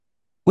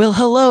Well,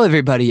 hello,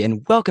 everybody,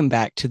 and welcome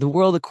back to the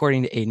World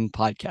According to Aiden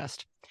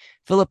podcast.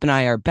 Philip and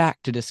I are back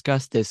to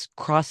discuss this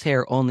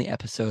crosshair only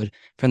episode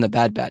from the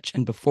Bad Batch.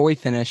 And before we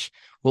finish,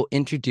 we'll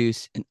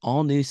introduce an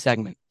all new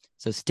segment.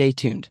 So stay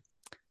tuned.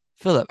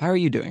 Philip, how are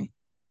you doing?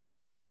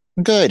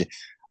 Good.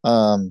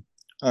 All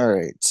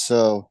right.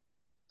 So,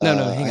 No,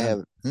 I hang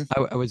on.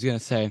 have, I was going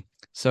to say,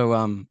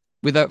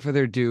 without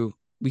further ado,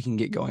 we can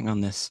get going on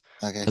this.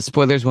 okay,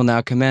 Spoilers will now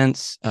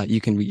commence.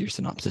 You can read your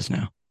synopsis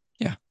now.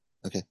 Yeah.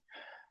 okay.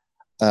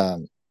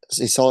 Um,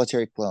 a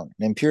solitary clone.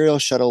 An Imperial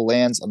shuttle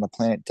lands on the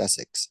planet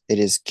Desix. It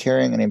is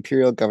carrying an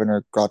Imperial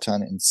Governor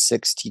Groton and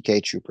six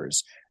TK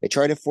troopers. They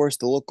try to force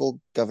the local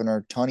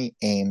governor, Tawny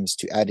Ames,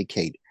 to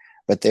abdicate,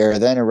 but they are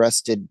then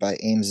arrested by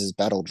Ames's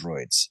battle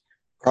droids.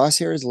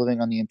 Crosshair is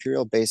living on the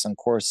Imperial base on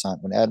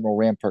Coruscant when Admiral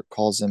Rampart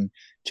calls him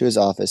to his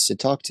office to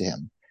talk to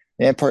him.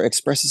 Rampart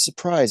expresses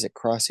surprise at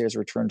Crosshair's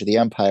return to the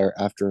Empire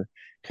after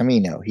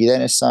Camino. He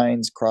then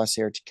assigns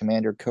Crosshair to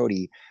Commander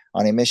Cody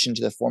on a mission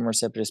to the former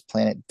separatist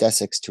planet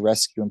Desix to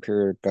rescue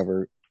Imperial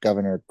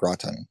Governor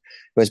Groton,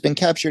 who has been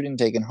captured and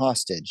taken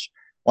hostage.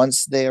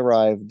 Once they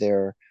arrive,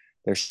 their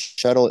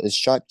shuttle is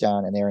shot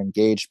down and they are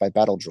engaged by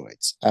battle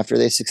droids. After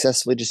they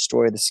successfully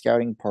destroy the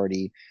scouting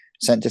party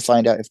sent to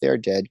find out if they are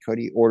dead,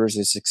 Cody orders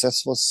a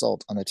successful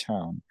assault on the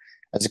town.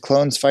 As the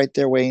clones fight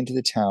their way into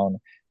the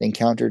town, they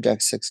encounter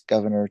Desix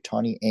Governor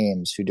Tawny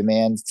Ames, who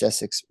demands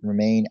Desix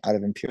remain out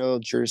of Imperial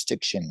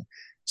jurisdiction,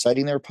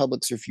 citing the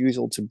Republic's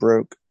refusal to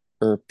broke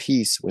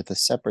peace with the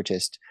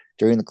separatists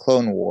during the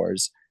Clone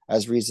Wars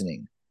as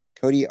reasoning.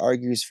 Cody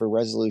argues for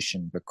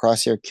resolution, but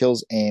Crosshair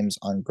kills Ames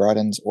on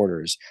Groton's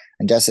orders,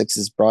 and Desix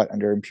is brought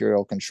under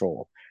Imperial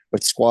control,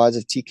 with squads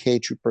of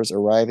TK troopers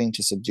arriving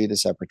to subdue the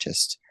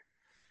separatists.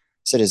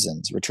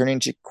 Citizens. Returning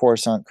to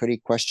Coruscant, Cody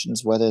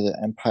questions whether the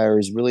Empire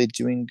is really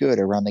doing good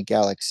around the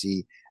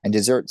galaxy and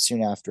deserts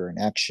soon after, an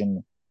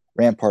action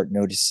Rampart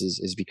notices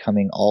is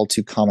becoming all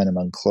too common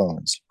among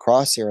clones.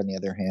 Crosshair, on the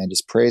other hand,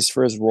 is praised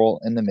for his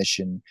role in the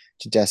mission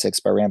to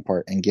Desix by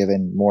Rampart and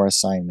given more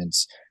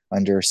assignments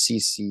under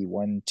CC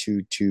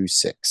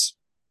 1226.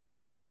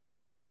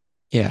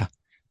 Yeah.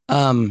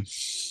 Um,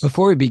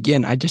 Before we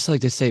begin, I'd just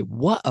like to say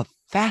what a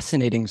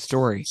fascinating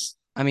story.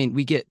 I mean,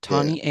 we get Yeah.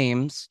 Tawny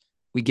Ames,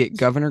 we get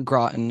Governor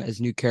Groton as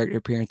new character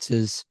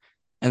appearances,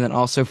 and then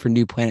also for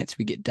new planets,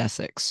 we get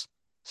Desix.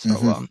 So,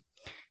 Mm-hmm.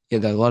 yeah,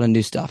 there's a lot of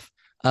new stuff.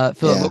 Philip,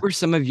 Yeah. what were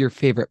some of your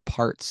favorite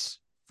parts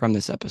from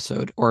this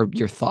episode, or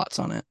your thoughts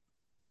on it?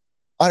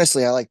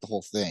 Honestly, I like the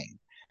whole thing.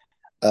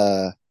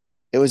 Uh,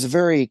 it was a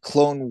very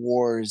Clone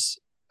Wars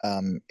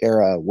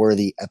era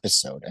worthy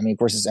episode. I mean, of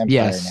course, it's Empire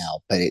Yes, now,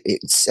 but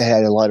it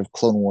had a lot of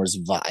Clone Wars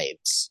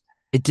vibes.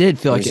 it did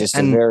feel It like was it, just a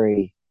and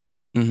very,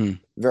 mhm.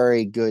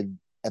 very good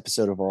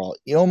episode overall.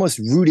 You almost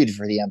rooted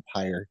for the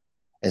Empire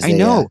as I they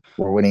know.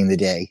 were winning the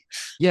day.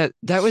 Yeah,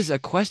 that was a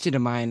question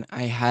of mine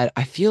I had.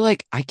 I feel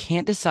like I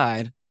can't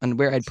decide on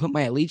where I'd put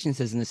my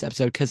allegiances in this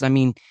episode because I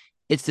mean,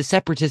 it's the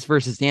separatists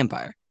versus the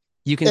Empire.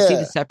 You can see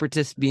the Yeah,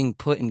 separatists being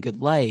put in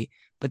good light,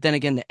 but then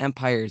again, the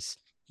Empire's,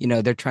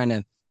 they're trying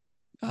to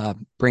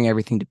bring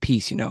everything to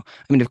peace. I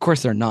mean, of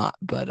course they're not,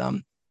 but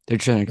they're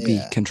trying to be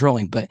yeah,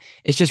 controlling. But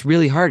it's just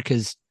really hard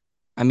because,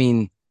 I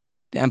mean,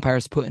 the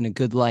Empire's put in a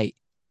good light,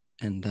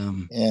 and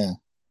yeah.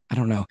 I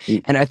don't know.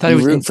 You And I thought it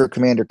you was root for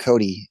Commander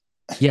Cody.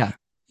 yeah,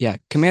 yeah.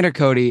 Commander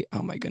Cody.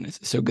 Oh my goodness,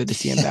 it's so good to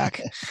see him back.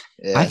 I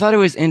Yeah, thought it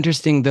was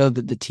interesting though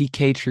that the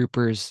TK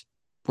troopers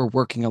were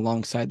working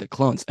alongside the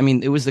clones. I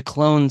mean, it was the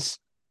clones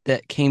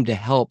that came to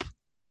help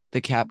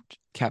the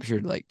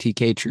captured like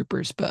TK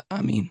troopers, but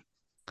I mean,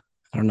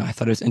 I don't know. I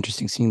thought it was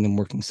interesting seeing them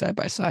working side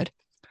by side.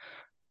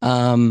 I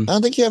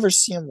don't think you ever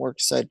see them work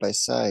side by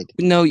side.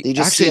 No, You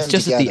just actually, see it's them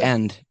just at the together.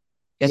 end.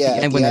 At Yeah, the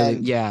at end the when they're leaving.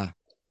 end. Yeah,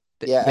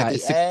 Yeah, at yeah.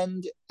 the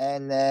end,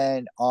 and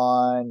then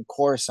on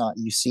Coruscant,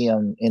 you see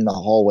him in the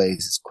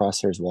hallways as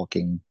Crosshair's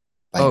walking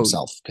by Oh,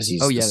 himself because oh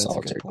he's the yeah. That's a good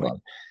solitary point.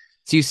 clone.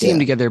 So you see them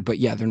Yeah. together, but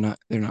yeah, they're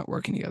not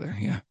working together.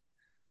 Yeah.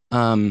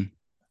 Um,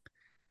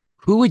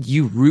 Who would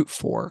you root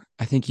for?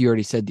 I think you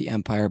already said the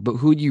Empire, but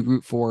who would you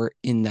root for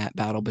in that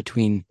battle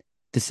between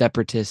the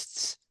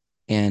Separatists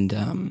and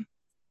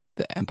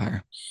the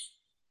Empire?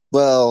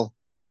 Well,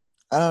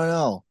 I don't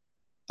know.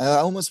 I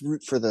almost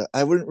root for the.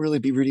 I wouldn't really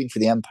be rooting for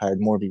the Empire. I'd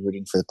more be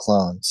rooting for the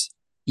clones,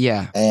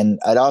 Yeah, and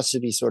I'd also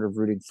be sort of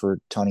rooting for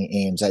Tony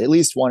Ames. I at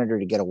least wanted her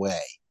to get away,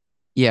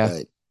 yeah,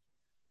 but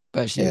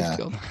but she was yeah,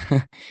 killed.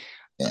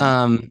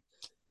 yeah. um,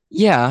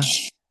 yeah,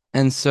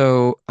 and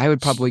so I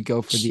would probably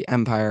go for the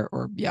Empire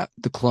or yeah,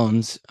 the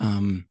clones.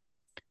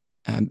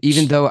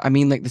 Even though I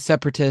mean, like the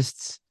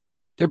Separatists,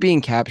 they're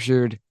being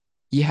captured.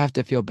 You have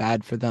to feel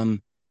bad for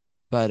them,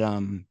 but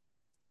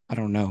I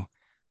don't know.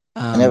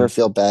 I never Um,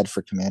 feel bad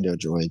for commando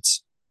droids.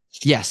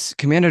 Yes,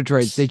 Commander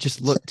droids, they just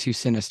look too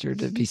sinister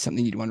to be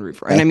something you'd want to root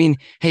for. And I mean,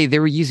 hey, they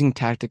were using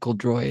tactical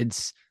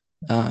droids.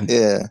 Um,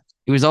 Yeah,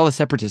 it was all the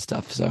separatist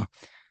stuff. So,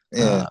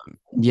 yeah.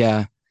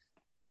 yeah,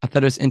 I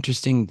thought it was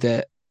interesting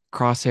that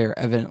Crosshair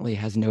evidently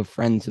has no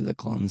friends of the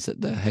clones at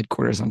the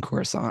headquarters on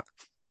Coruscant.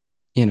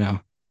 You know,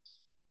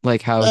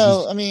 like how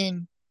Well, he's, I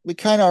mean, we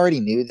kind of already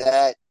knew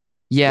that just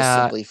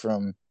yeah, simply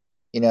from.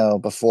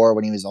 before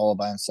when he was all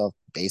by himself,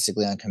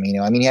 basically on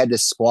Camino. I mean, he had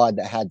this squad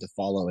that had to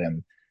follow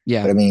him,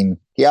 Yeah. but I mean,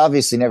 he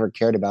obviously never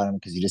cared about him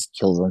because he just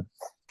killed them.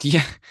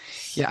 Yeah.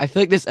 Yeah. I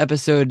feel like this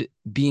episode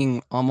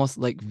being almost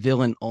like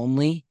villain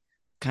only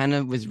kind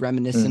of was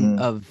reminiscent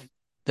Mm-hmm. of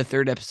the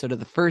third episode of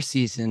the first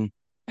season,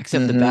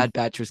 except the Mm-hmm. Bad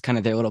Batch was kind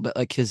of there a little bit,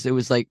 like, because it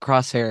was like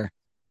Crosshair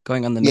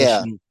going on the Yeah.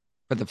 mission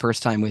for the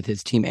first time with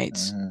his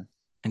teammates Mm-hmm.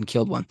 and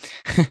killed one.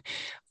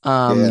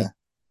 um, Yeah.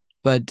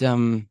 but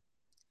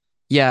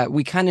yeah,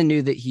 we kind of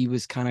knew that he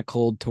was kind of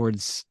cold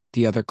towards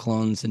the other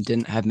clones and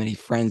didn't have many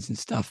friends and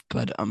stuff,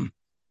 but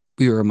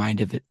we were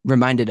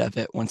reminded of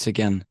it once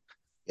again,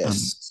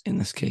 Yes. in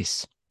this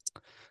case.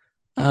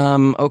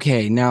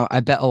 Okay, now I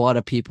bet a lot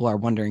of people are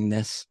wondering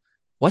this.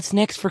 What's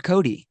next for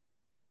Cody?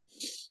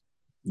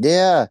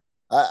 Yeah.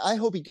 I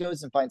hope he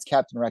goes and finds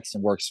Captain Rex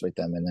and works with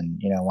them and then,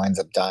 winds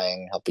up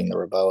dying, helping the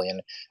rebellion,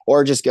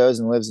 or just goes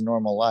and lives a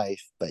normal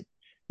life. But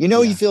he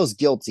Yeah. feels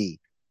guilty.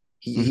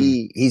 Hmm.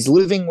 He's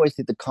living with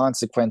the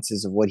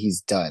consequences of what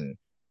he's done,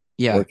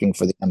 Yeah. working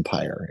for the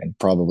Empire and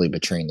probably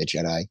betraying the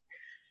Jedi.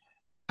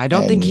 I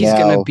don't think And he's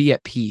gonna now, be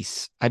at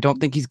peace. I don't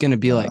think he's gonna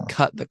be like no,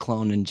 cut the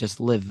clone and just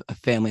live a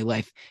family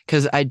life.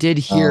 Because I did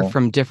hear no,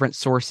 from different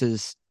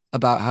sources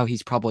about how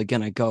he's probably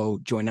gonna go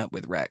join up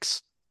with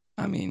Rex.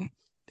 I mean,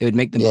 it would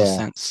make the most yeah,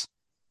 sense.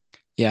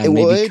 Yeah, it and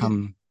maybe would,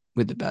 come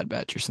with the Bad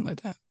Batch or something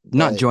like that.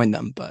 Not but join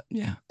them, but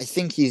yeah. I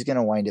think he's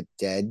gonna wind up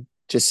dead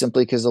just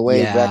simply because the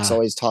way Rex Yeah,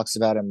 always talks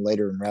about him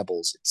later in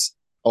Rebels, it's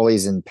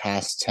always in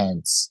past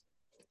tense.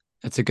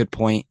 that's a good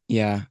point.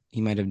 Yeah,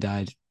 he might have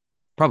died.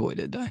 Probably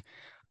did die.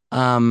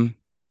 Um,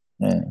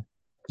 Yeah.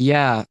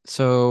 yeah,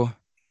 so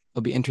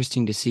it'll be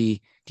interesting to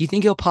see. Do you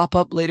think he'll pop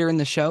up later in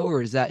the show,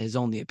 or is that his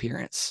only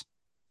appearance?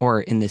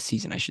 Or in this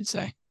season, I should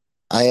say.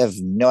 I have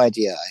no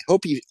idea. I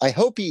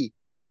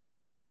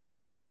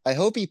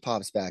hope he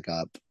pops back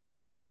up.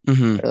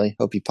 Hmm. I really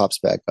hope he pops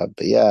back up.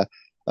 But yeah,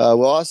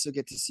 we'll also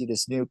get to see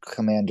this new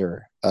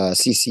commander,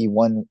 CC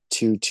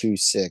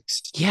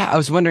 1226. Yeah, I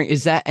was wondering,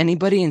 is that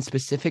anybody in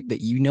specific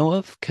that you know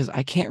of? Because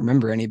I can't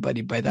remember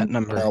anybody by that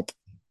number. Nope,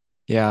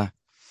 Yeah.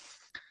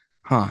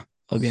 Huh.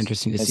 It'll be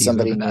interesting to it's see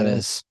somebody whoever that new.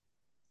 is.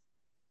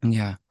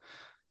 Yeah.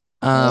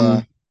 Yeah,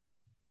 Um,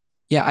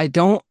 yeah,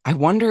 I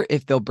wonder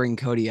if they'll bring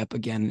Cody up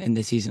again in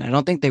the season. I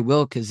don't think they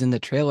will, because in the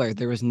trailer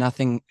there was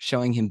nothing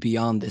showing him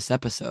beyond this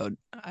episode.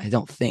 I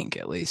don't think,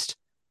 at least.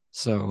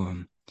 So,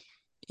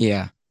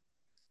 yeah.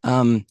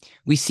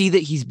 We see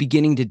that he's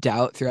beginning to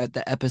doubt throughout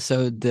the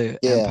episode the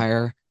yeah,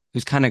 Empire,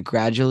 who's kind of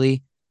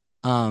gradually.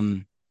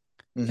 Um,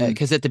 hmm,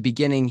 because at the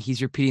beginning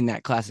he's repeating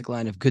that classic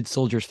line of "good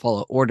soldiers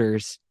follow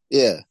orders"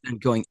 yeah. and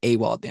going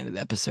AWOL at the end of the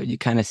episode. You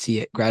kind of see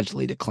it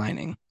gradually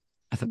declining.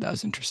 I thought that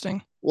was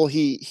interesting. Well,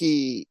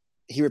 he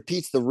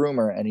repeats the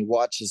rumor and he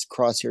watches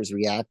Crosshair's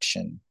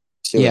reaction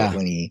to it Yeah,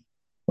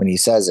 when he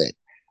says it,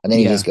 and then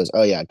he just yeah, goes,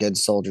 "Oh yeah, good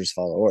soldiers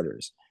follow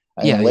orders."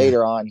 And then yeah, yeah.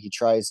 later on, he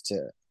tries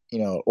to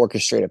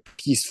orchestrate a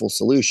peaceful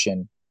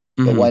solution,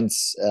 but Hmm.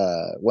 once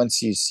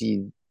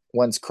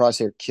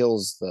Crosshair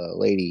kills the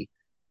lady,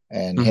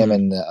 and him Hmm.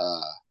 and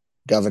the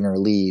governor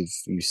leave,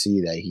 you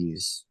see that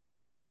he's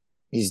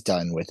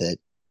done with it.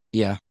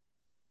 Yeah,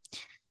 You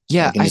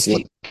yeah. can I just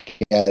look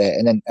feel. at it,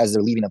 and then as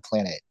they're leaving the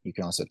planet, you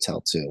can also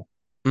tell too.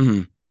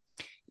 Hmm.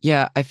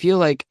 Yeah, I feel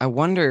like I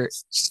wonder.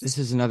 This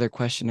is another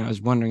question I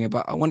was wondering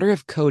about. I wonder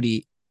if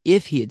Cody,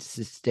 if he had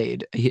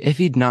stayed, if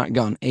he'd not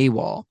gone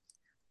AWOL,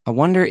 I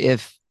wonder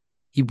if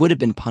he would have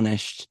been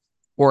punished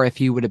or if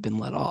he would have been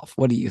let off.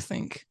 What do you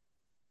think?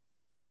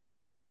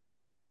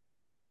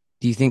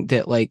 Do you think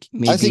that like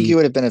I think he maybe,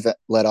 would have been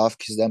let off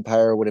because the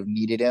Empire would have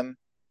needed him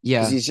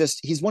because yeah,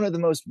 he's one of the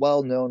most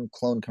well-known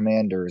clone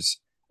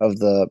commanders of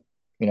the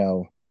you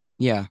know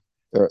yeah,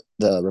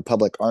 the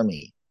Republic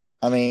Army.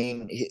 I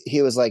mean,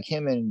 he was like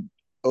him and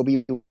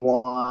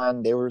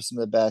Obi-Wan. They were some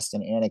of the best,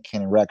 and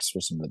Anakin and Rex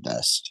were some of the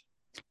best.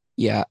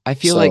 yeah. I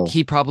feel like So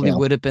he probably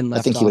would have been I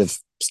left think he would have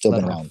off, still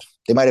let been off. around.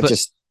 They might have But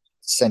just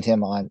sent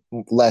him on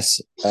less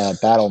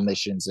battle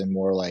missions and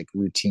more like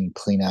routine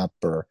cleanup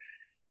or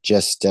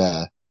just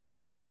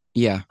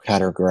yeah,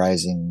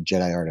 categorizing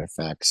Jedi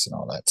artifacts and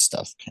all that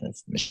stuff kind of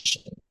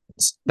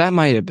missions that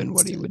might have been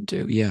what he instead. would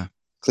do. Yeah,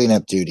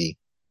 Cleanup duty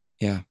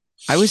yeah.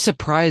 I was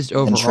surprised and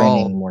overall.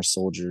 training more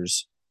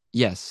soldiers.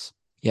 Yes,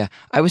 yeah.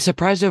 I was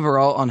surprised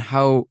overall on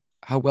how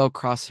well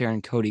Crosshair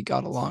and Cody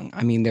got along.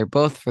 I mean, they're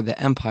both for the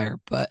Empire,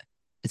 but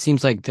it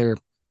seems like their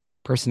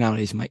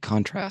personalities might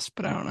contrast.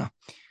 But I don't know.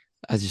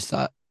 I just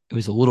thought it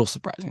was a little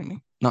surprising to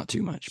me. Not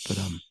too much, but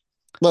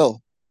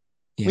Well,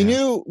 we yeah,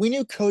 knew we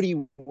knew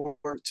Cody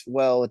worked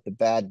well at the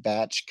Bad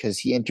Batch because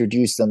he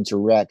introduced them to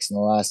Rex in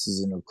the last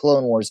season of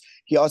Clone Wars.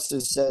 He also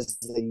says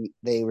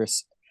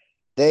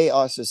they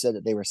also said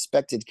that they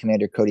respected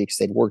Commander Cody because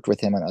they'd worked with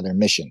him on other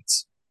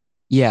missions.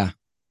 yeah,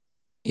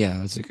 yeah.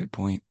 That's a good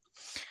point.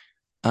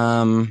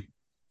 Um,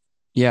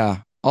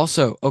 yeah.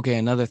 Also, okay,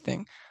 another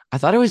thing. I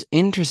thought it was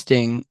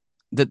interesting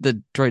that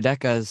the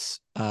droidecas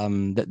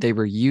that they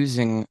were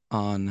using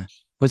on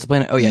what's the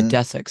planet? Oh yeah, Mm-hmm.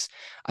 Desix.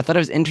 I thought it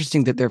was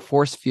interesting that their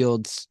force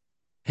fields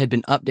had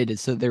been updated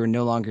so they were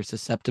no longer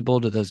susceptible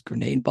to those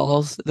grenade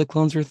balls that the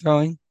clones were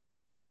throwing?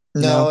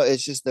 No, No?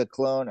 it's just the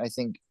clone, I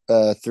think,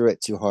 threw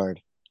it too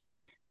hard.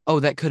 Oh,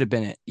 that could have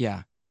been it.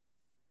 Yeah.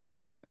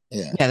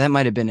 Yeah. Yeah, that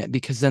might have been it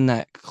because then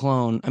that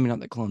clone, I mean not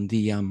the clone,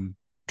 the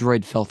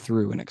droid fell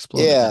through and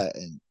exploded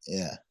it.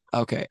 Yeah.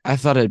 Okay. I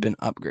thought it had been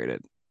upgraded.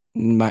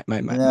 My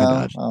No,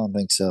 bad. I don't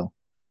think so.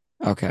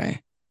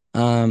 Okay.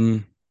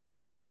 Um,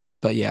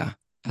 but yeah,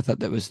 I thought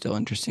that was still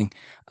interesting.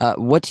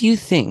 What do you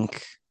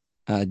think?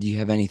 Do you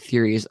have any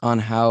theories on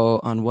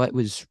what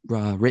was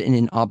written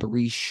in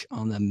Alberish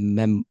on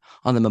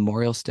the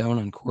memorial stone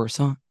on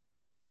Coruscant?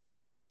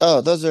 Oh,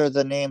 those are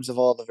the names of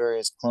all the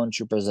various clone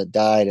troopers that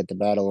died at the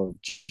Battle of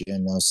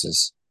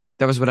Geonosis,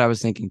 That was what I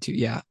was thinking too.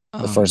 Yeah.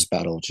 the first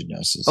Battle of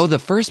Geonosis. Oh, the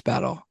first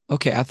battle.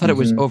 Okay, I thought it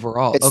was Mm-hmm.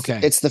 overall. Okay.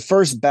 It's the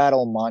first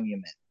battle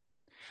monument.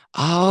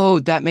 Oh,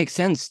 that makes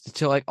sense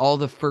to like all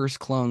the first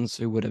clones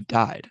who would have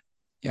died.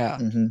 Yeah,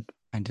 Mm-hmm.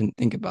 I didn't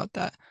think about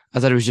that. I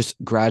thought it was just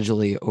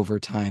gradually over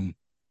time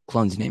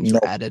clones' names were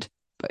Nope. added.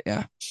 But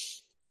yeah,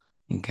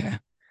 okay.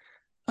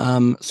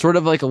 Sort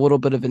of like a little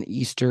bit of an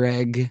Easter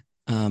egg.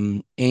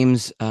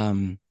 Ames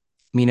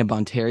Mina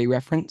Bonteri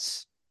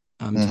reference.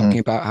 Mm-hmm. Talking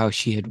about how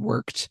she had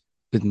worked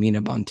with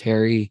Mina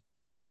Bonteri.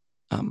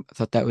 I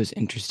thought that was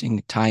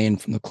interesting tie-in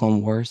from the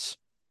Clone Wars.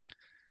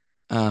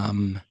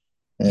 Um,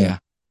 Yeah. yeah.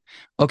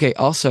 Okay,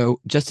 also,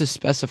 just to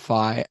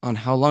specify on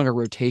how long a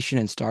rotation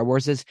in Star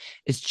Wars is,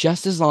 it's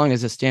just as long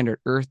as a standard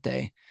Earth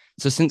day.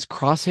 So since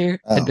Crosshair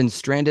had Oh, been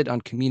stranded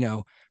on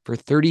Camino for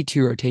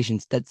 32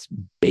 rotations, that's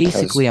that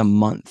basically was a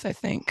month, I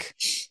think.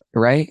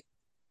 Right? Is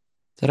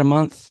that a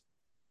month?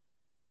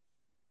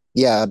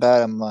 yeah,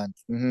 about a month.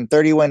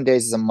 31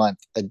 days is a month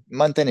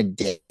and a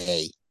day.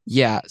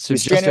 Yeah, He so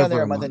was just stranded on over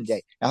there a a month and a month.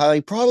 day. Now, how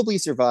he probably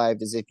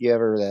survived is if you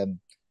ever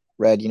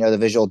read, the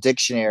visual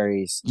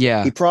dictionaries. He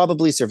Yeah,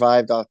 probably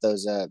survived off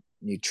those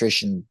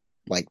nutrition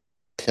like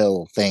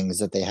pill things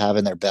that they have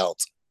in their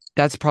belt.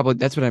 that's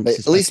what I'm But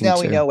at least suspecting now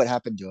we too. know what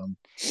happened to him.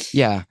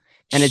 Yeah.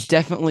 And it's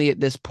definitely at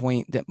this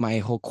point that my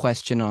whole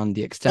question on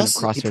the extent of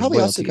Plus, he Crosshair's probably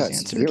also loyalty is got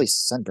answered. severely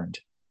sunburned.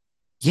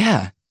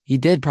 Yeah, he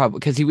did probably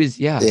because he was,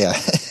 yeah, Yeah,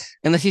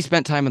 unless he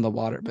spent time in the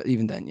water, but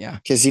even then, yeah.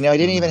 because he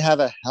didn't even Um, have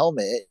a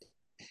helmet.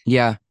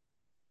 yeah,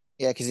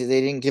 Yeah, because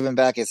they didn't give him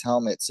back his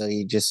helmet, so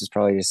he just was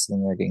probably just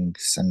sitting there getting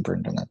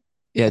sunburned on that.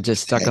 yeah,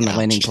 just stuck on the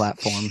landing Ouch.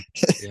 platform.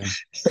 Yeah.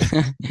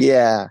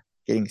 Yeah,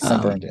 getting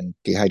sunburned um, and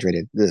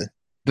dehydrated. Ugh.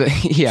 but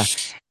yeah,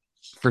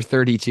 for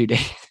 32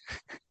 days.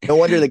 No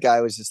wonder the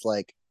guy was just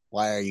like,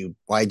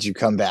 why'd you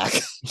come back?"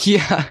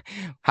 Yeah.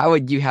 How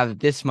would you have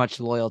this much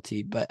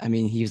loyalty? But I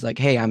mean, he was like,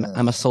 "Hey, I'm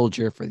a Uh,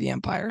 soldier for the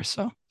Empire."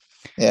 So,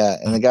 yeah,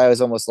 and uh, the guy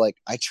was almost like,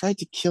 "I tried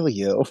to kill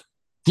you."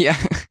 yeah.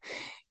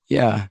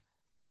 Yeah.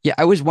 Yeah,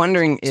 I was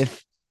wondering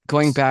if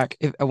going back,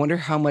 if I wonder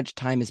how much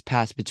time has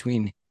passed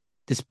between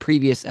this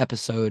previous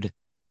episode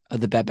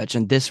of the Bad Batch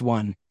and this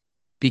one,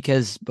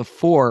 because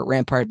before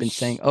Rampart had been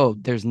saying, "Oh,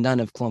 there's none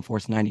of Clone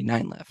Force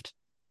 99 left,"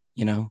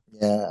 you know?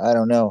 Yeah, I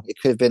don't know. It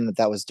could have been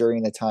that was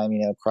during the time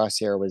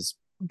Crosshair was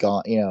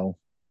gone.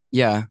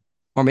 Yeah,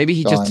 or maybe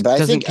he Gone. just But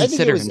doesn't I think it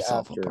consider was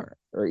himself a after, part.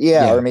 or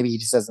Yeah, maybe he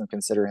just doesn't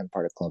consider him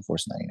part of Clone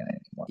Force 99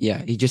 anymore.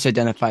 yeah, he just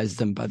identifies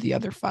them by the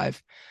other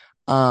five,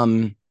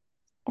 um,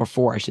 or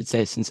four, I should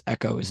say, since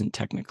Echo isn't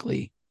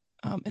technically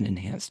an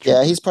enhanced Yeah,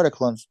 trooper. he's part of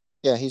Clone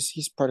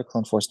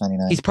Force He's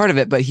 99. part of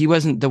it, but he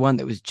wasn't the one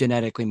that was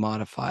genetically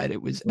modified.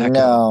 It was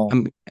Echo. No,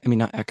 I mean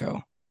not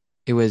Echo.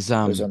 It was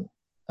it was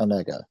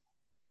Omega.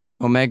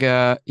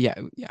 Omega. Yeah,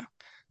 yeah,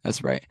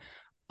 that's right.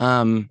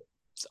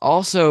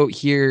 Also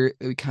here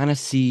we kind of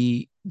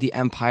see the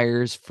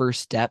Empire's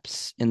first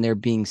steps in their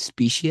being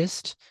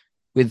speciest,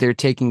 with their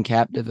taking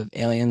captive of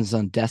aliens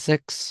on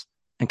Desix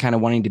and kind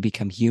of wanting to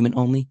become human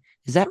only.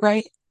 Is that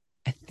right?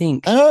 I I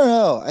think don't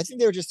know. I think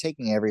they were just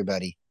taking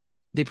everybody.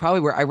 they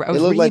probably were. I It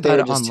was looked reading like they about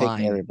were it just taking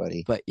online,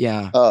 everybody. but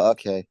yeah. Oh,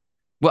 okay.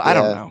 Well, I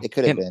don't Yeah, know. it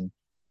could have been.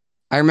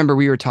 I remember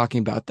we were talking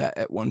about that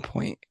at one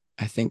point.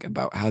 I think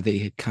about how they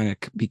had kind of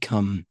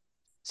become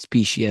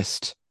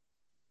speciest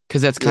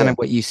because that's kind of Yeah.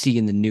 what you see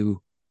in the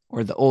new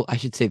or the old, I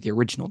should say the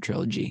original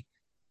trilogy.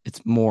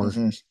 It's more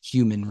hmm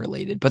human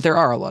related, but there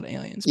are a lot of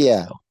aliens, but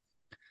Yeah. still.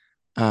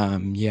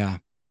 Yeah.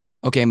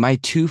 Okay, my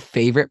two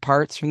favorite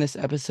parts from this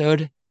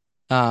episode.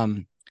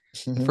 Um,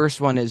 the hmm first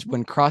one is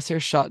when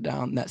Crosshair shot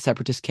down that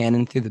separatist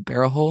cannon through the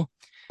barrel hole,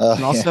 Oh,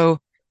 and yeah.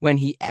 also when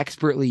he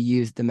expertly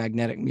used the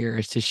magnetic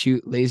mirrors to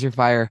shoot laser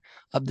fire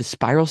up the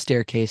spiral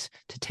staircase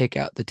to take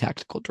out the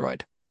tactical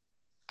droid.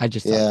 I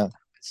just thought Yeah.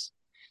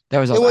 that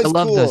was It awesome. I was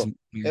love those cool. It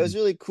was mirrors.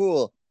 really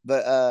cool.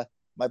 But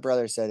my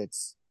brother said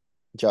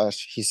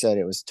Josh, he said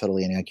it was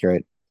totally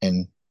inaccurate.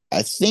 And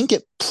I think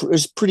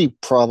is pretty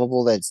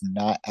probable that it's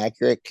not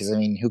accurate because, I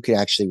mean, who could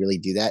actually really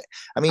do that?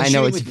 I mean, I know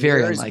shooting it's with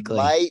very mirrors unlikely.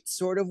 might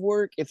sort of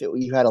work if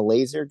you had a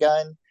laser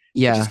gun, which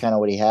is Yeah, kind of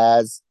what he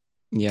has,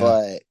 yeah,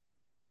 but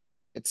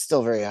it's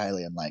still very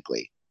highly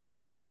unlikely.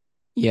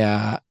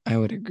 yeah. I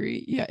would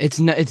agree. Yeah, it's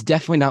not. It's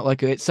definitely not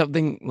like it's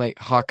something like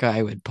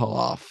Hawkeye would pull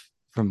off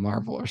from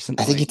Marvel or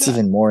something like that. I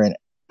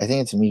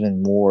think it's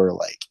even more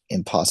like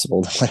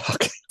impossible than what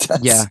Hawkeye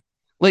Yeah, does.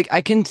 Like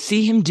I can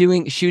see him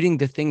shooting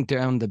the thing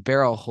down the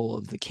barrel hole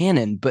of the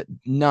cannon, but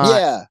not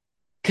Yeah,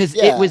 because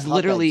it yeah, was Hawkeye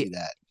literally do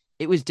that.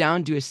 it was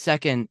down to a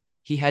second.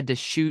 He had to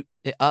shoot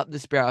it up the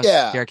spiral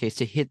Yeah, staircase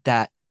to hit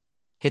that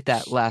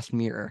last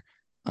mirror.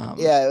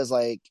 yeah, it was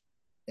like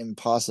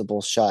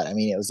impossible shot. I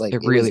mean, it was like It it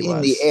was really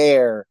in the was.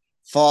 air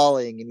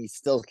falling, and he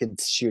still could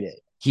shoot it.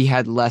 He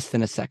had less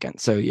than a second.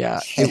 So yeah,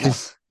 it Yeah,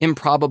 was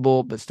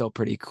improbable, but still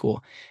pretty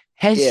cool.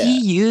 Has yeah, he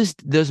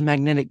used those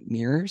magnetic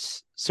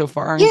mirrors so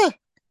far? yeah.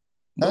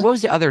 What Huh?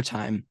 was the other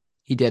time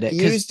he did it? He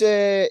Because used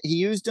it. He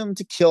used them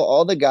to kill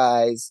all the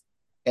guys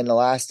in the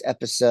last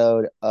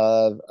episode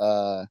of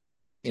oh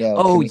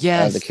the yes,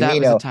 that was the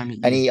Camino, time he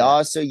and used he it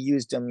also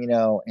used them,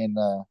 in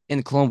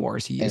the Clone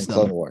Wars. He in used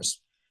Clone them. Wars.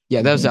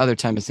 Yeah, that was Hmm. the other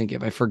time I was thinking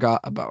of. I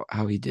forgot about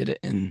how he did it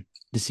in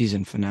the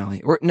season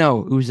finale. Or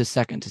no, it was the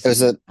second to It was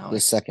season the finale.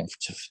 second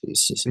It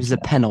season was the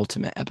finale.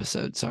 penultimate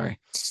episode. Sorry.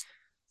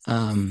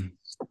 Um,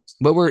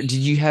 did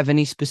you have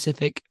any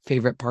specific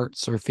favorite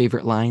parts or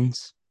favorite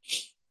lines?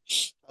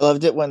 I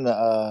loved it when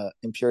the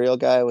Imperial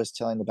guy was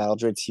telling the battle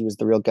droids he was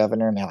the real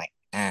governor, and they're like,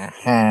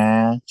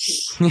 uh-huh.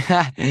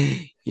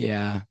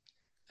 Yeah,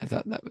 I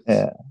thought that was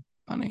Yeah.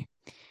 funny.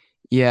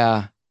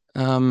 Yeah.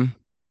 Um,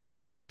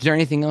 is there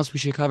anything else we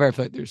should cover? I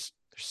feel like there's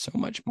so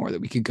much more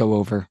that we could go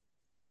over.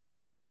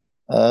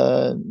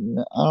 I don't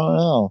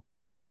know.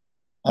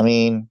 I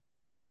mean,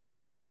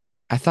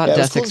 I thought yeah, it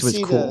was cool to Desix was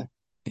see the. cool.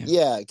 Yeah.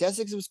 Yeah,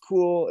 Desix was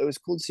cool. It was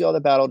cool to see all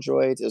the battle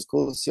droids. It was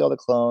cool to see all the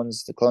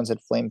clones. The clones had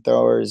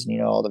flamethrowers,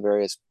 and all the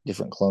various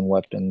different clone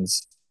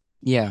weapons.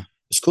 Yeah. It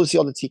was cool to see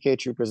all the TK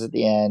troopers at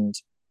the end,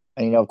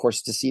 and of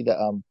course, to see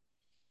the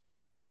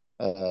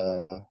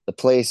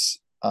place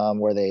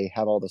where they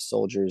have all the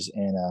soldiers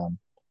in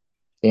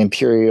the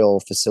Imperial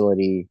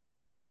facility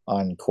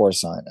on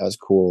Coruscant. That was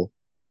cool.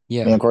 I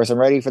mean, Yeah. of course, I'm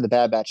ready for the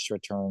Bad Batch to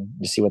return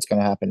to see what's going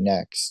to happen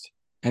next.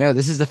 I know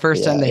this is the But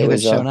first time yeah, they it haven't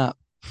was shown up.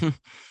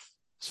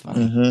 It's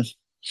funny. mm-hmm.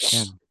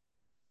 Yeah.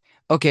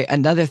 Okay,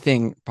 another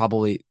thing,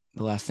 probably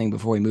the last thing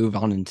before we move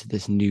on into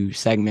this new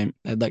segment,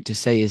 I'd like to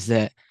say is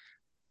that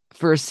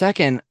for a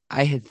second,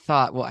 I had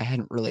thought, well, I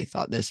hadn't really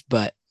thought this,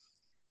 but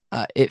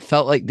it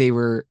felt like they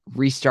were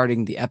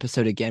restarting the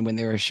episode again when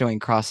they were showing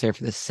Crosshair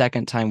for the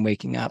second time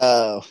waking up.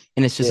 Oh,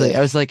 And it's just like, yeah,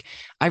 I was like,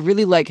 I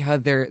really like how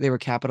they were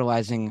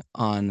capitalizing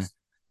on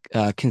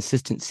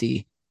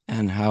consistency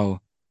and how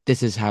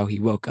this is how he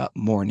woke up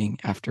morning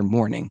after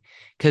morning.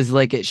 Because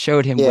like it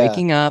showed him yeah,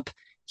 waking up, all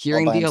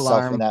hearing by the himself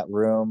in alarm, that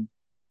room.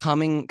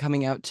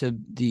 coming out to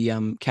the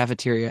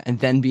cafeteria, and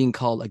then being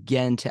called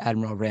again to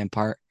Admiral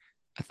Rampart.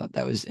 I thought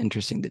that was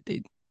interesting that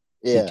they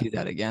Yeah, do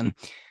that again.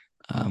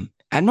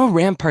 Admiral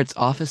Rampart's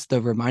office though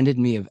reminded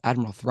me of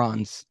Admiral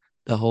Thrawn's,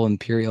 the whole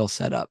Imperial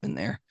setup in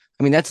there.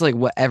 I mean, that's like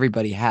what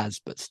everybody has,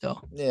 but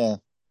still, yeah,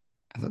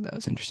 I thought that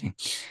was interesting.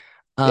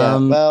 yeah.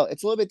 Um, Well,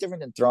 it's a little bit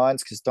different than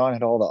Thrawn's because Thrawn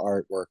had all the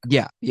artwork.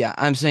 yeah,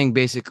 I'm saying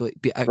basically,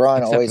 Thrawn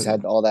except for always the,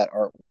 had all that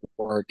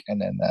artwork and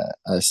then the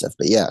other stuff.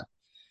 But yeah,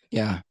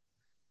 yeah,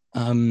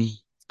 um,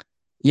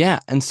 yeah,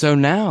 and so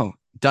now,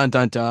 dun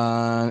dun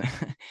dun,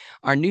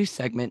 our new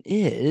segment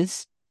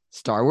is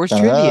Star Wars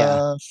trivia.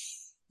 uh,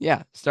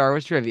 Yeah, Star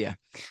Wars trivia.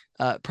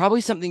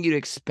 Probably something you'd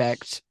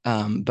expect,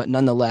 but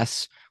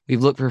nonetheless,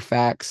 we've looked for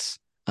facts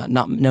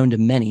not known to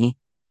many,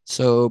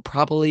 so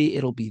probably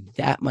it'll be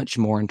that much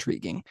more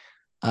intriguing.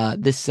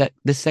 This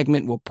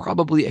segment will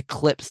probably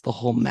eclipse the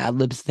whole Mad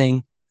Libs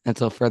thing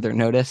until further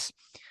notice,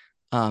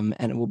 and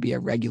it will be a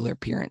regular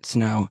appearance.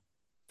 Now,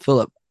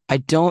 Philip, I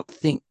don't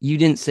think you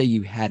didn't say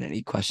you had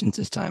any questions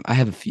this time. I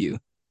have a few,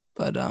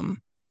 but I'd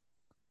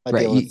be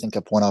right, able to think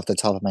up one off the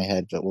top of my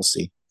head, but we'll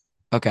see.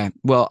 okay.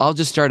 Well, I'll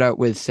just start out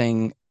with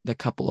saying the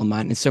couple of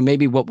mine. And so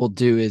maybe what we'll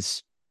do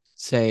is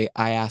say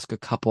I ask a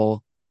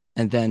couple,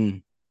 and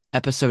then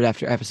episode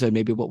after episode,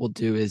 maybe what we'll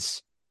do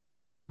is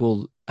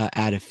we'll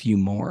add a few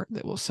more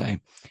that we'll say,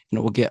 and it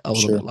will get a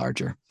little bit Sure.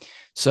 larger.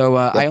 So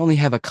Yeah. I only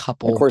have a Of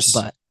couple, course,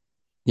 but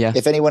yeah.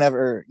 if anyone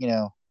ever,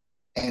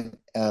 and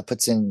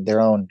puts in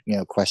their own,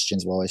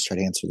 questions, we'll always try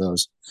to answer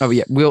those. Oh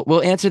yeah,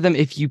 we'll answer them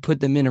if you put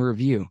them in a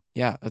review.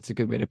 Yeah, that's a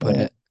good way to put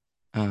Yeah. it.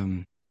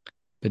 Um,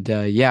 but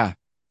yeah.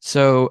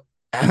 So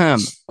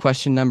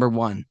question number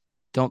one.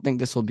 Don't think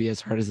this will be as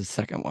hard as the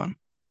second one.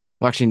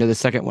 Well, actually, no, the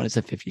second one is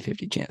a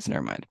 50-50 chance.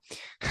 Never mind.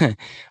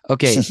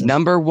 Okay,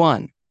 number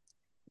one.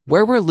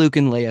 Where were Luke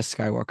and Leia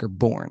Skywalker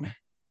born?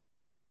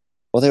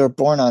 Well, they were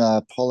born on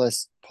a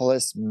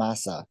Polis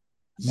Massa, an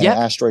Yep.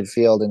 asteroid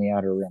field in the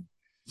outer rim.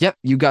 Yep.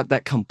 You got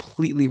that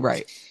completely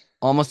right.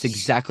 Almost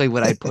exactly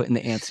what I put in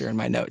the answer in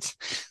my notes.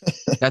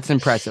 That's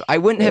impressive. I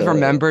wouldn't have uh,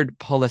 remembered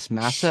Polis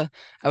Massa.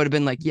 I would have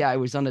been like, yeah, I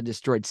was on a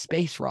destroyed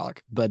space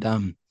rock. But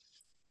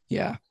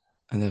yeah,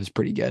 and that was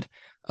pretty good.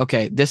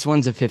 Okay, this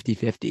one's a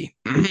 50-50.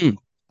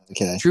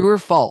 okay. True or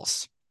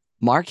false?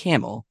 Mark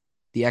Hamill,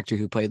 the actor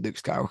who played Luke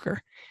Skywalker,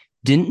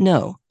 didn't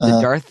know that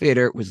Uh-huh. Darth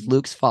Vader was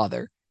Luke's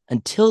father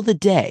until the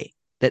day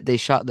that they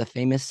shot the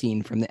famous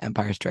scene from The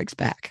Empire Strikes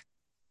Back.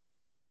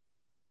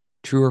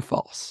 True or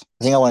false?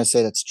 I think I want to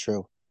say that's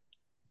true.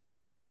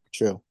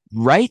 True.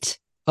 Right?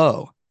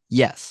 Oh,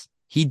 yes.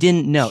 He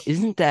didn't know.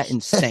 Isn't that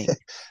insane?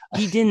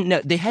 He didn't know.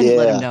 They hadn't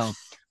let him Yeah. know.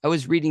 I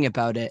was reading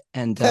about it,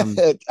 and they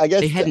hadn't I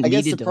guess to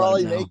needed to let him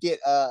probably know. make it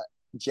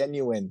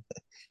genuine.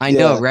 I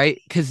know, Yeah.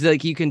 right? Because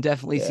like you can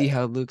definitely see Yeah.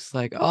 how Luke's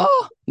like,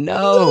 oh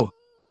no.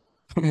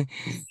 I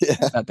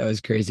Yeah. thought that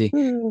was crazy.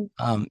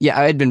 Yeah,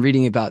 I had been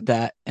reading about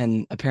that,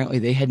 and apparently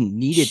they hadn't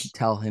needed to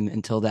tell him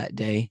until that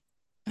day,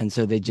 and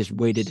so they just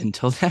waited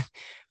until that,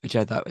 which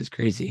I thought was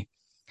crazy.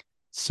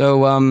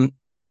 So,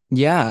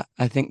 yeah,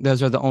 I think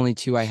those are the only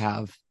two I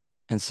have.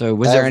 And so, I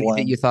was there have any that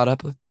one. you thought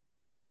up? What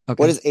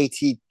Okay, does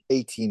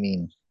AT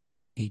mean?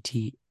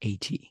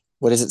 AT.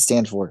 What does it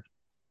stand for?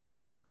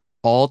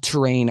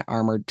 All-terrain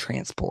armored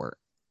transport.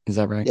 Is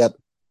that right? Yep.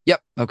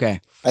 Yep.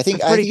 Okay, I think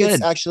that's I pretty think it's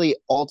good. actually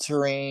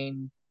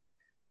all-terrain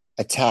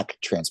attack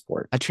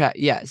transport.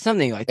 Yeah,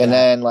 something like And that.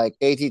 then like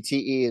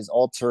ATTE is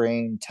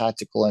all-terrain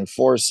tactical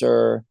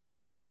enforcer.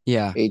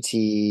 Yeah, Just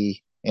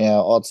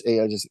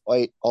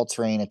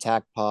all-terrain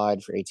attack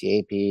pod for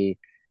ATAP.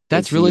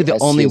 that's really the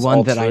ATST only is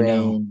one that I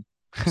know. all-terrain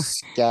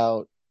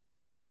scout.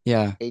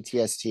 Yeah,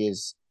 ATST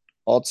is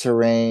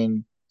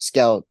all-terrain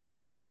scout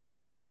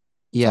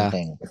yeah.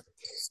 something. I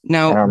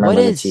Now, don't what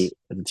remember is?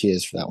 what the T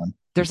is for that one.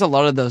 There's a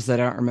lot of those that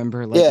I don't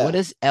remember. Like, what Yeah.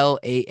 is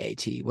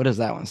LAAT? What does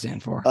that one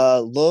stand for?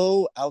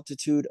 Low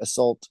altitude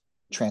assault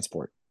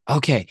transport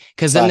Okay,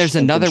 because then slash there's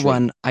another infantry.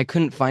 one I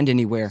couldn't find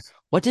anywhere.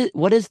 What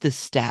is the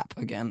STAP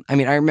again? I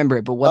mean, I remember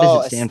it, but what does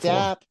Oh, it a stand for?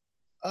 STAP.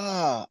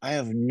 I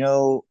have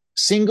no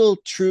single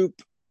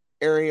troop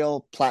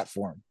aerial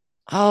platform.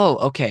 Oh,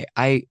 okay.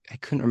 I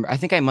couldn't remember. I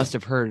think I must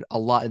have heard a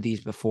lot of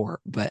these before,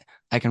 but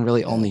I can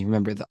really Yeah. only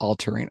remember the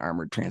all-terrain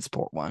armored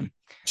transport one.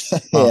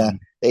 Yeah. Um,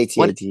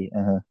 what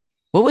ATAT.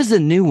 what was the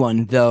new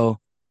one though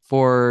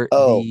for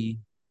Oh, the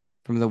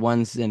from the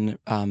ones in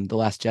The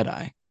Last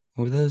Jedi?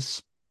 What were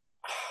those?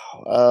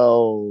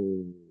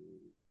 oh,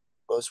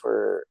 those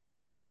were.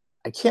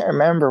 I can't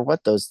remember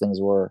what those things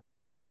were.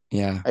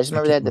 Yeah, I just I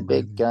remember they can't had the remember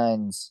big either.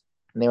 guns,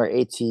 and they were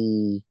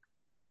ATM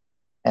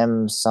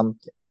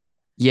something.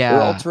 They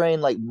were all Yeah,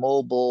 terrain, like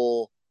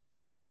mobile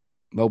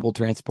mobile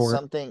transport.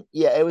 something.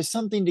 Yeah, it was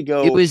something to It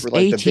go was for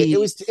like the big.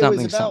 AT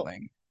something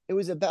something. It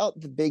was about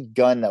the big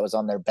gun that was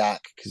on their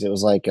back because it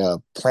was like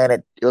a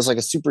planet. It was like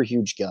a super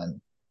huge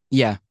gun.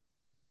 Yeah,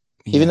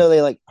 Even yeah. though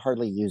they like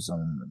hardly use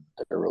them,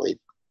 they're really.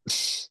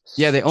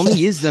 Yeah, they only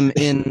used them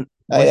in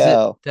I was it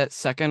know. that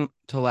second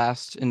to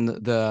last in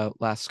the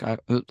last Skywalker,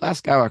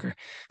 the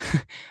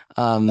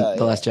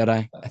Yeah. Last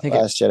Jedi. I think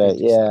Last they Jedi.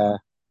 used that Yeah. one.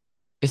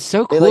 It's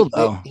so They cool like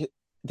though.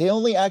 they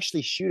only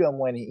actually shoot him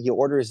when he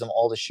orders them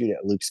all to shoot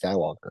at Luke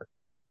Skywalker.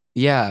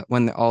 Yeah,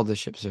 when all the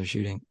ships are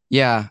shooting.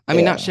 Yeah, I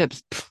mean not Yeah.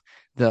 ships,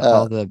 the Uh,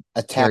 all the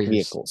Attack carriers,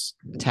 vehicles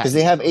attack because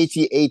they have vehicles.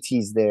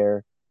 AT-ATs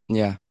there.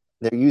 Yeah,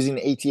 They're using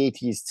the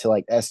AT-ATs to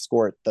like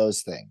escort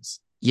those things.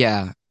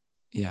 yeah,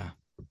 yeah.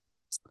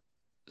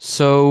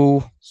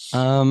 So,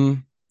 Yeah,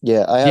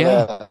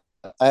 yeah.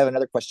 I have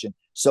another question.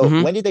 So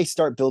hmm when did they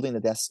start building the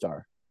Death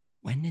Star?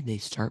 When did they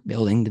start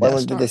building the Death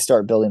When did they Star?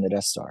 start building the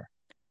Death Star?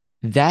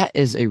 That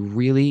is a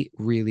really,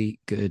 really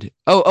good.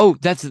 Oh,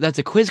 that's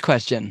a quiz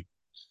question.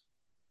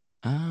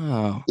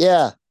 Oh.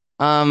 Yeah,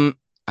 Um,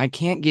 I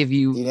can't give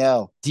you. you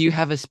know, Do you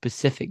have a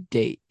specific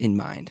date in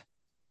mind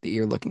that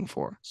you're looking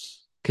for?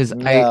 Because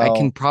I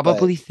can no, but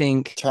probably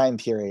think time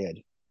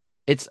period.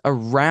 it's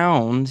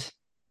around.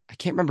 I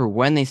can't remember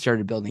when they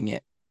started building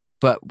it,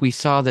 but we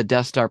saw the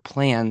Death Star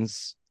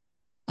plans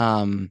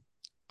um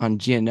on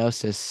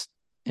Geonosis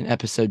in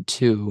episode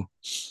 2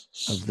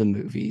 of the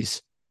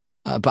movies.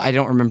 But I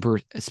don't remember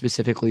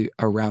specifically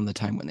around the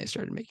time when they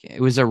started making it.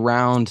 It was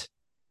around.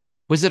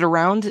 Was it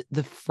around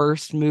the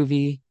first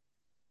movie?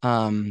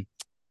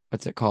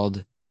 What's it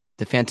called?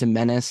 The Phantom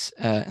Menace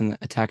and the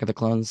Attack of the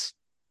Clones.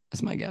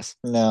 That's my guess.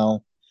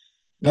 No,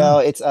 no, Oh,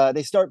 it's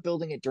they start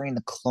building it during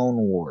the Clone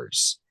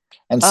Wars.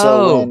 And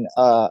so oh, when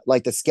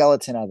like the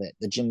skeleton of it,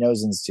 the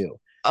Geonosians do.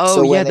 oh,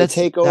 So yeah. when they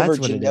take over That's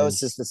what it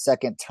Geonosis is. the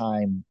second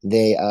time,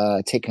 they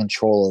take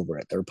control over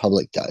it. The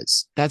Republic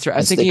does. That's right. I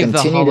And was so they thinking of the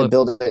continue to Hollow.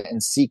 build it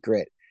in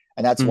secret.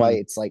 And that's why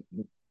Mhm. it's like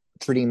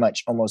pretty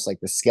much almost like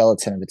the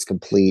skeleton of its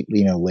complete,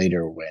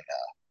 later when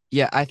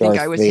Yeah, I think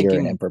Darth Vader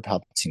and Emperor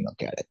Palpatine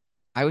look at it.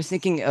 I was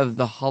thinking of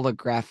the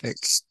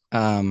holographic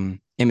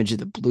image of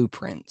the Yeah,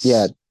 blueprints.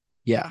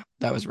 Yeah,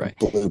 that was right.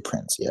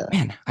 blueprints. Yeah.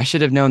 Man, I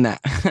should have known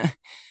that.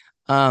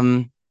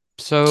 um,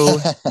 so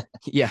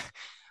yeah.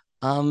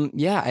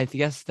 Yeah, I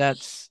guess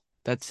that's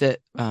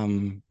it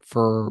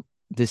for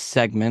this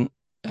segment.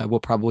 We'll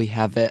probably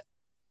have it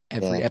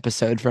every Yeah.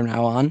 episode from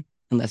now on,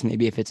 unless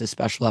maybe if it's a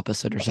special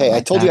episode or something Hey,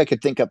 like that. I told you I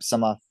could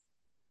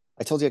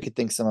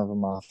think some of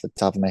them off the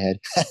top of my head.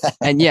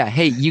 And yeah,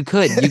 hey, you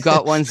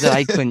got ones that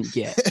I couldn't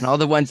get, and all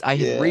the ones I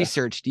had Yeah.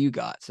 researched, you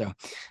got. So,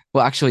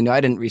 well, actually, no,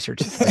 I didn't research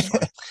the first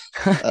one.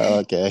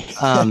 Okay.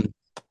 um,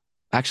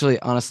 actually,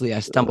 honestly, I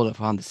stumbled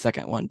upon the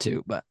second one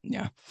too, but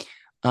yeah.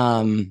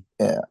 Um,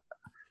 Yeah.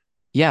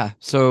 yeah,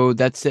 so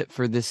that's it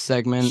for this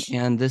segment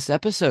and this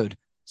episode.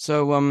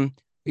 So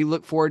we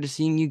look forward to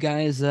seeing you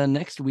guys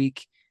next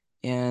week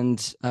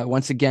And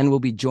once again, we'll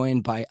be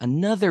joined by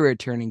another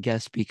returning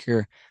guest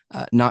speaker,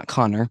 not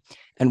Connor.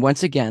 And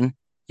once again,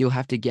 you'll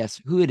have to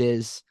guess who it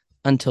is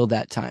until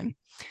that time.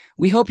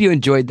 We hope you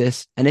enjoyed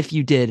this. And if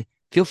you did,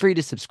 feel free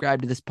to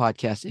subscribe to this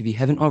podcast if you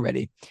haven't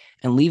already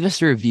and leave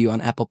us a review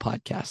on Apple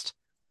Podcast.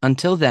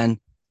 Until then,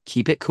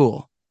 keep it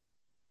cool.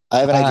 I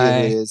have an idea who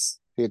it Bye. is,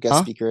 who your guest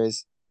Huh? speaker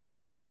is.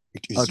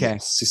 It is your Okay.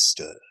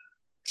 sister.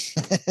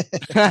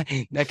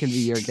 That can be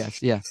your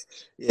guess. Yeah.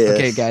 Yeah.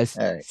 Okay, guys.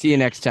 All right. See you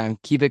next time.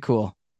 Keep it cool.